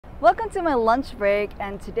Welcome to my lunch break,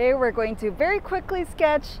 and today we're going to very quickly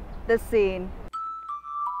sketch this scene.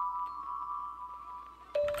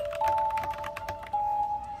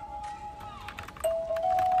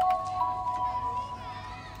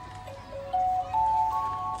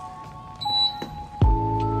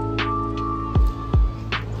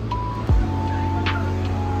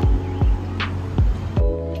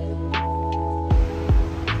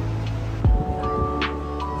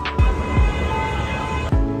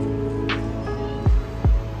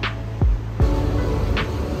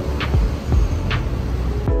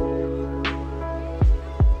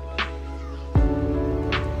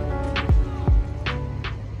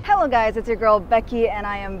 Hello guys, it's your girl Becky and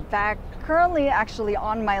I am back currently actually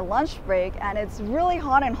on my lunch break, and it's really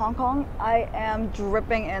hot in Hong Kong. I am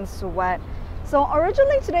dripping in sweat. So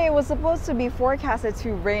originally today it was supposed to be forecasted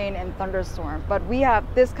to rain and thunderstorm, but we have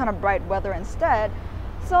this kind of bright weather instead.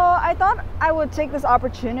 So I thought I would take this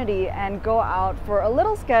opportunity and go out for a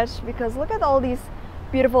little sketch, because look at all these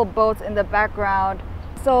beautiful boats in the background.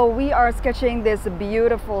 So we are sketching this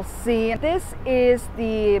beautiful scene. This is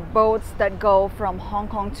the boats that go from Hong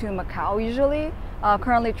Kong to Macau usually.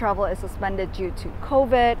 Currently travel is suspended due to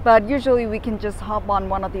COVID, but usually we can just hop on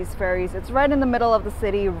one of these ferries. It's right in the middle of the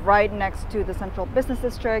city, right next to the central business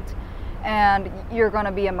district, and you're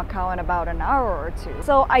gonna be in Macau in about an hour or two.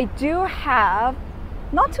 So I do have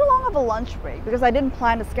not too long of a lunch break because I didn't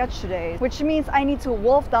plan to sketch today, which means I need to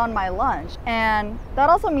wolf down my lunch, and that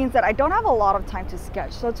also means that I don't have a lot of time to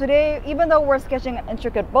sketch. So today, even though we're sketching an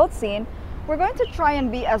intricate boat scene, we're going to try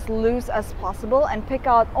and be as loose as possible and pick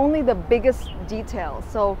out only the biggest details.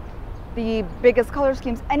 So the biggest color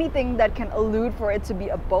schemes, anything that can allude for it to be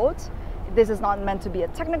a boat. This is not meant to be a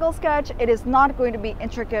technical sketch. It is not going to be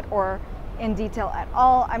intricate or in detail at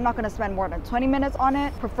all. I'm not going to spend more than 20 minutes on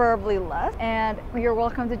it, preferably less, and you're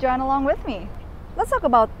welcome to join along with me. Let's talk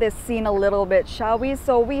about this scene a little bit, shall we?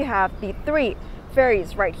 So we have the 3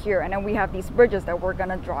 ferries right here, and then we have these bridges that we're going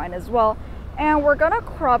to draw in as well, and we're going to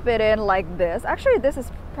crop it in like this. Actually, this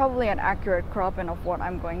is probably an accurate cropping of what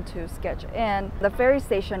I'm going to sketch in. The ferry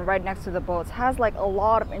station right next to the boats has like a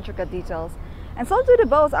lot of intricate details, and so do the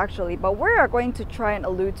boats actually, but we are going to try and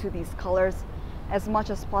allude to these colors as much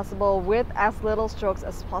as possible with as little strokes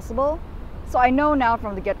as possible. So I know now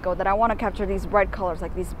from the get-go that I want to capture these bright colors,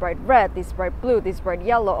 like these bright red, these bright blue, these bright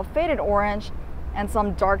yellow, a faded orange, and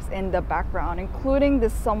some darks in the background, including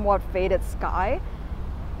this somewhat faded sky.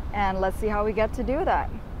 And let's see how we get to do that.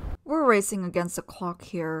 We're racing against the clock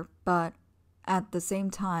here, but at the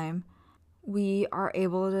same time, we are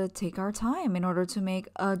able to take our time in order to make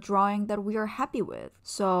a drawing that we are happy with.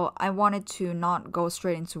 So I wanted to not go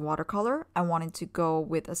straight into watercolor. I wanted to go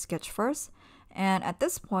with a sketch first. And at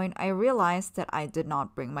this point, I realized that I did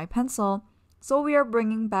not bring my pencil. So we are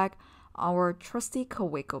bringing back our trusty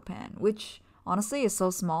Kaweco pen, which honestly is so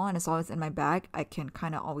small and it's always in my bag. I can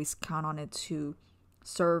kind of always count on it to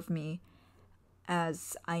serve me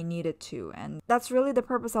as I need it to. And that's really the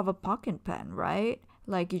purpose of a pocket pen, right?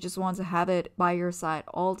 Like, you just want to have it by your side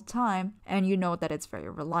all the time, and you know that it's very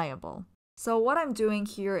reliable. So what I'm doing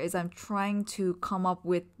here is I'm trying to come up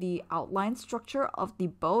with the outline structure of the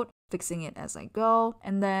boat, fixing it as I go.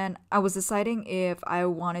 And then I was deciding if I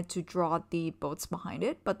wanted to draw the boats behind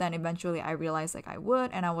it, but then eventually I realized like I would,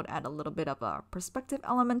 and I would add a little bit of a perspective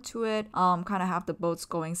element to it, kind of have the boats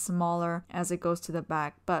going smaller as it goes to the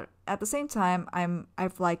back. But at the same time,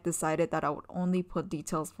 I've like decided that I would only put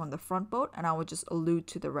details from the front boat and I would just allude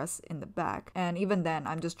to the rest in the back. And even then,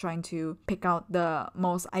 I'm just trying to pick out the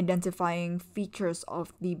most identifying features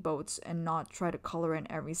of the boats and not try to color in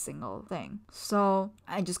every single thing. So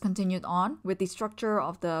I just continued on with the structure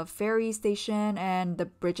of the ferry station and the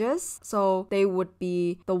bridges. So they would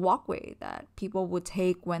be the walkway that people would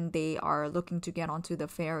take when they are looking to get onto the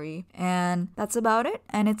ferry. And that's about it.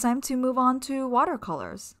 And it's time to move on to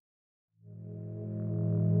watercolors.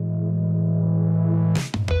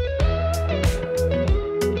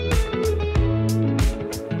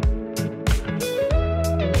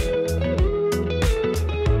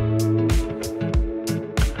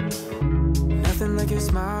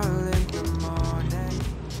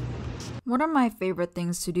 One of my favorite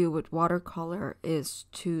things to do with watercolor is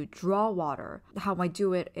to draw water. How I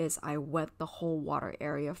do it is I wet the whole water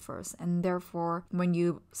area first, and therefore when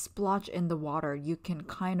you splotch in the water, you can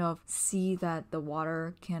kind of see that the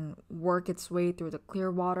water can work its way through the clear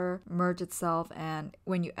water, merge itself, and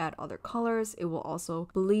when you add other colors, it will also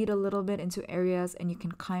bleed a little bit into areas, and you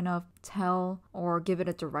can kind of tell or give it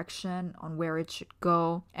a direction on where it should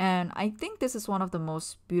go. And I think this is one of the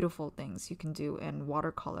most beautiful things you can do in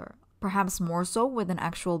watercolor. perhaps more so with an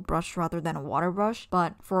actual brush rather than a water brush,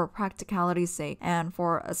 but for practicality's sake and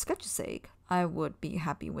for a sketch's sake, I would be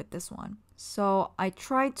happy with this one. So I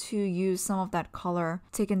tried to use some of that color,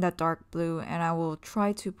 taking that dark blue, and I will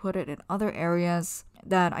try to put it in other areas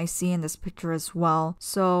that I see in this picture as well.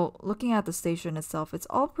 So looking at the station itself, it's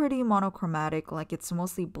all pretty monochromatic, like it's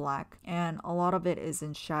mostly black and a lot of it is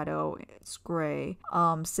in shadow. It's gray,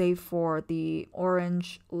 save for the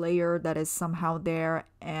orange layer that is somehow there,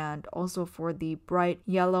 and also for the bright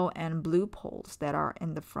yellow and blue poles that are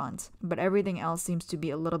in the front, but everything else seems to be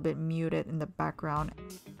a little bit muted in the background.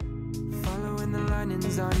 Following the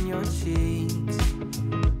linings on your cheeks,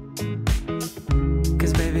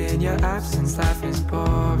 'cause baby in your absence life is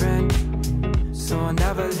boring, so I'll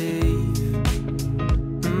never leave.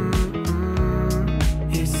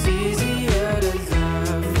 It's easier to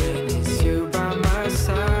love when it's you by my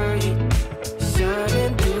side,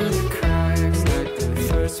 shining through the cracks like the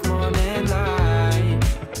first morning light,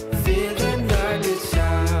 feeling like a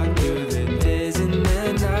child through the days and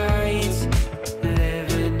the nights,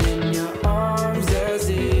 living in your arms as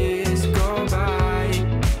years go by.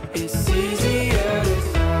 It's easier to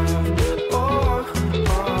love, oh,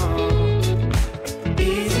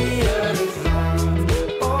 easier to love,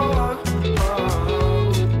 oh.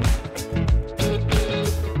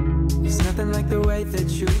 There's nothing like the way that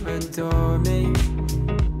you adore me.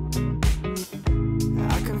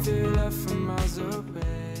 I can feel love from miles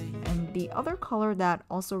away. And the other color that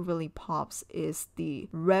also really pops is the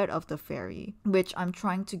red of the fairy, which I'm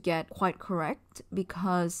trying to get quite correct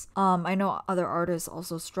because I know other artists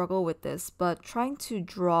also struggle with this, but trying to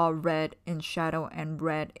draw red in shadow and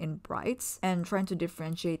red in brights and trying to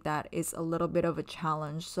differentiate that is a little bit of a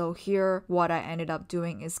challenge. So here what I ended up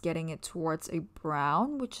doing is getting it towards a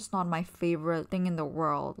brown, which is not my favorite thing in the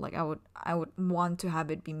world. Like I would want to have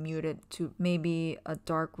it be muted to maybe a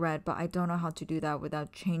dark red, but I don't know how to do that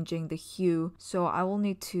without changing the hue. So I will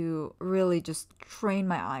need to really just train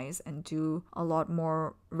my eyes and do a lot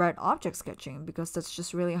more red object sketching, because that's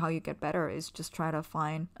just really how you get better, is just try to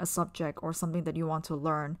find a subject or something that you want to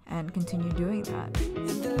learn and continue doing that.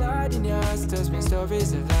 And the light in your eyes tells me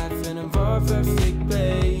stories of life in a more perfect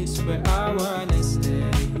place where I wanna stay.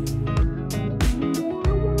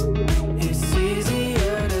 It's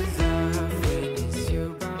easier to love when it's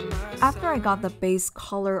you by my side. After I got the base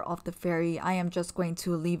color of the fairy, I am just going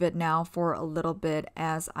to leave it now for a little bit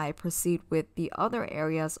as I proceed with the other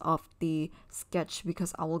areas of the sketch,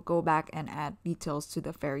 because I will go back and add details to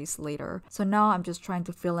the fairies later. So now I'm just trying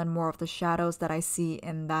to fill in more of the shadows that I see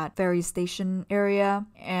in that ferry station area,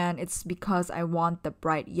 and it's because I want the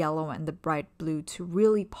bright yellow and the bright blue to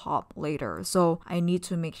really pop later. So I need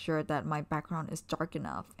to make sure that my background is dark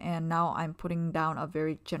enough, and now I'm putting down a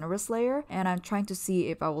very generous layer and I'm trying to see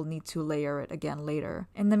if I will need to layer it again later.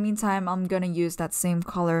 In the meantime, I'm gonna use that same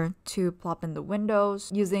color to plop in the windows.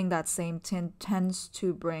 Using that same tint tends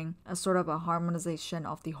to bring a sort of a harmonization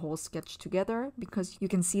of the whole sketch together, because you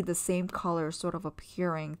can see the same color sort of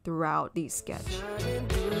appearing throughout the sketch. Shining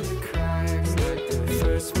through the cracks like the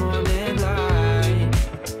first morning light,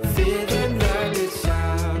 feeling like a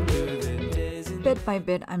child through the days and Bit by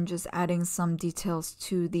bit, I'm just adding some details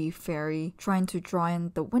to the fairy, trying to draw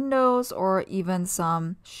in the windows or even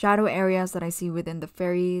some shadow areas that I see within the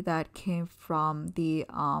fairy that came from the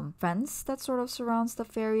fence that sort of surrounds the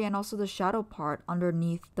fairy, and also the shadow part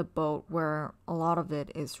underneath the boat, where a lot of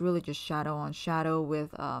it is really just shadow on shadow,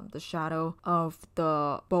 with the shadow of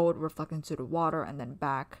the boat reflecting to the water and then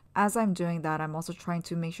back. As I'm doing that, I'm also trying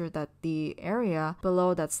to make sure that the area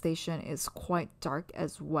below that station is quite dark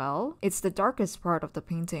as well. It's the darkest part of the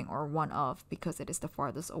painting, or one of, because it is the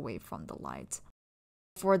farthest away from the light.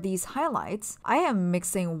 For these highlights, I am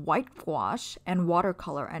mixing white gouache and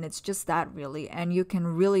watercolor, and it's just that really, and you can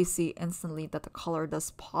really see instantly that the color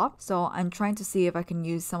does pop. So I'm trying to see if I can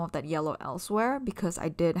use some of that yellow elsewhere, because I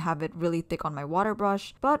did have it really thick on my water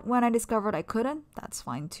brush, but when I discovered I couldn't, that's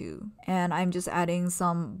fine too. And I'm just adding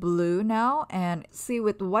some blue now, and see,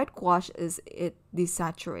 with white gouache is it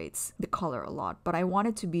desaturates the color a lot, but I want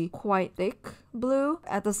it to be quite thick blue.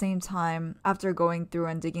 At the same time, after going through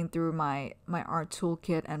and digging through my art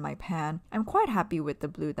toolkit and my pan, I'm quite happy with the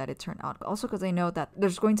blue that it turned out. Also because I know that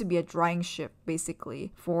there's going to be a drying shift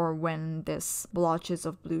basically for when this blotches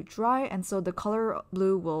of blue dry, and so the color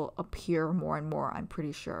blue will appear more and more, I'm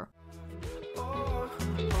pretty sure.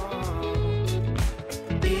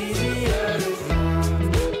 easier to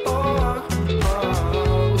love,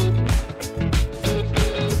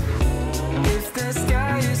 If the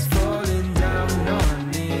sky is falling down on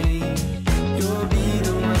me, you'll be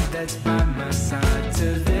the one that's by my side to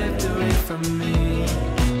lift away from me.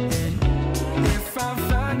 And if I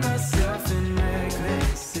find myself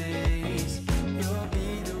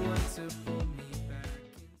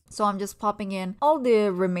So I'm just popping in all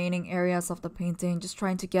the remaining areas of the painting, just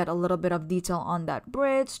trying to get a little bit of detail on that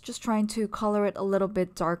bridge, just trying to color it a little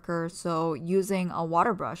bit darker. So using a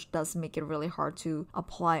water brush does make it really hard to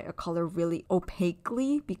apply a color really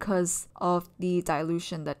opaquely because of the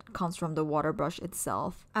dilution that comes from the water brush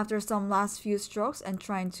itself. After some last few strokes and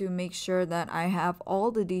trying to make sure that I have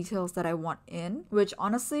all the details that I want in, which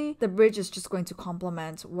honestly, the bridge is just going to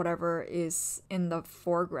complement whatever is in the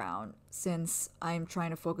foreground, since I'm trying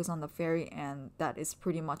to focus on the ferry and that is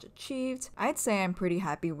pretty much achieved. I'd say I'm pretty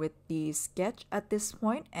happy with the sketch at this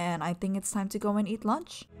point, and I think it's time to go and eat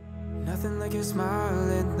lunch. Nothing like your smile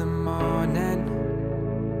in the morning,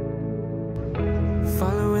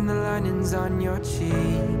 following the linings on your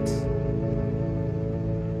cheeks.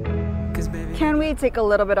 'Cause baby, Can we take a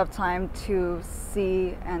little bit of time to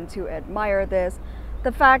see and to admire this?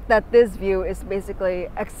 The fact that this view is basically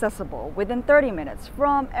accessible within 30 minutes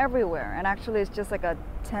from everywhere, and actually it's just like a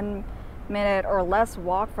 10-minute or less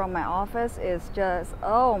walk from my office is just,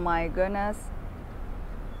 oh my goodness.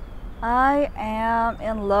 I am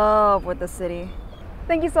in love with the city.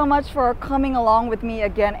 Thank you so much for coming along with me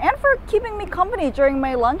again and for keeping me company during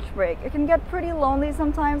my lunch break. It can get pretty lonely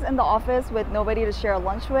sometimes in the office with nobody to share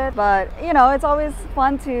lunch with, but you know, it's always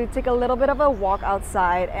fun to take a little bit of a walk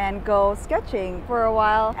outside and go sketching for a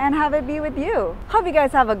while and have it be with you. Hope you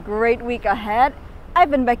guys have a great week ahead. I've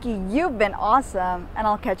been Becky, you've been awesome, and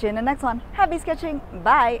I'll catch you in the next one. Happy sketching,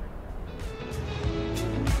 bye!